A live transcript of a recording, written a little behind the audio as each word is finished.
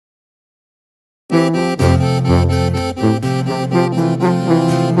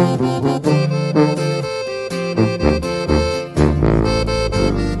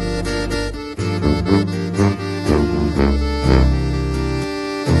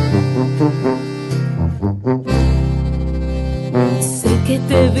Sé que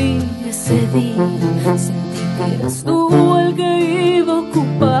te vi ese día, sentí que eras tú el que iba a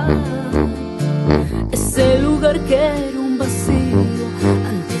ocupar ese lugar que era un vacío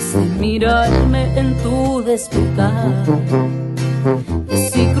antes de mirarme en tu despertar. Y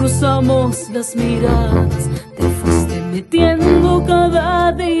así cruzamos las miradas, te fuiste metiendo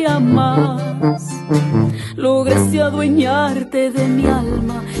cada día más. Lograste adueñarte de mi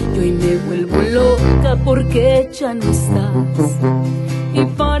alma y hoy me vuelvo loca porque ya no estás. ¿Y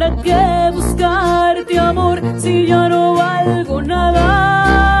para qué buscarte amor si ya no valgo nada?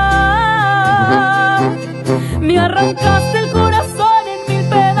 Me arrancaste el corazón en mil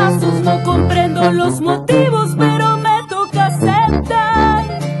pedazos, no comprendo los motivos, pero me toca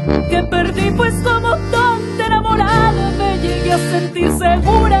aceptar que perdí, pues como tonta enamorada me llegué a sentir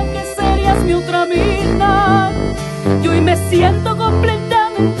segura que serías mi otra mitad. Y hoy me siento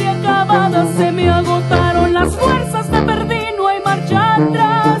completamente acabada, se me agotaron las fuerzas, te perdí, no hay marcha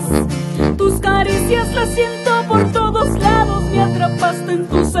atrás. Tus caricias las siento por todos lados, me atrapaste en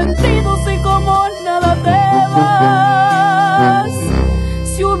tus sentidos y como nada te vas.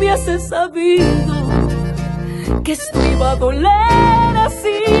 Si hubiese sabido que esto iba a doler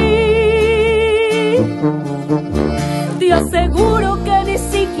así, te aseguro que ni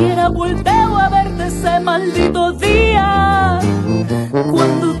siquiera volteo a verte ese maldito día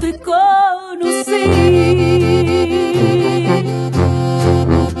cuando te conocí.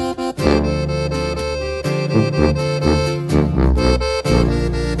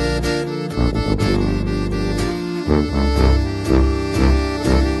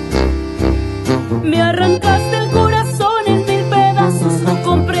 Me arrancaste el corazón en mil pedazos, no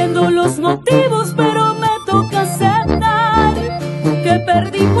comprendo los motivos, pero me toca aceptar que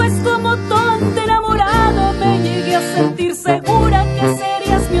perdí, pues como tonta enamorada me llegué a sentir segura que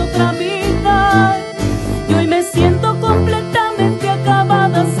serías mi otra mitad. Y hoy me siento completamente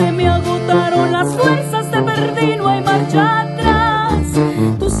acabada, se me agotaron las fuerzas, te perdí, no hay marcha atrás.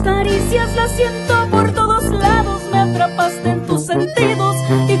 Tus caricias las siento por todos lados, me atrapaste en tus sentidos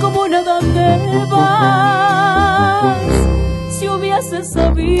y como nada te vas. Si hubiese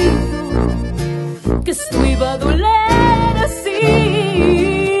sabido que esto iba a doler así,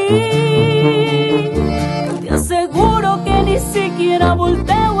 te aseguro que ni siquiera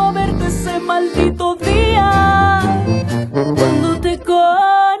volteo a verte ese maldito día cuando te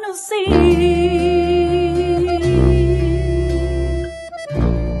conocí.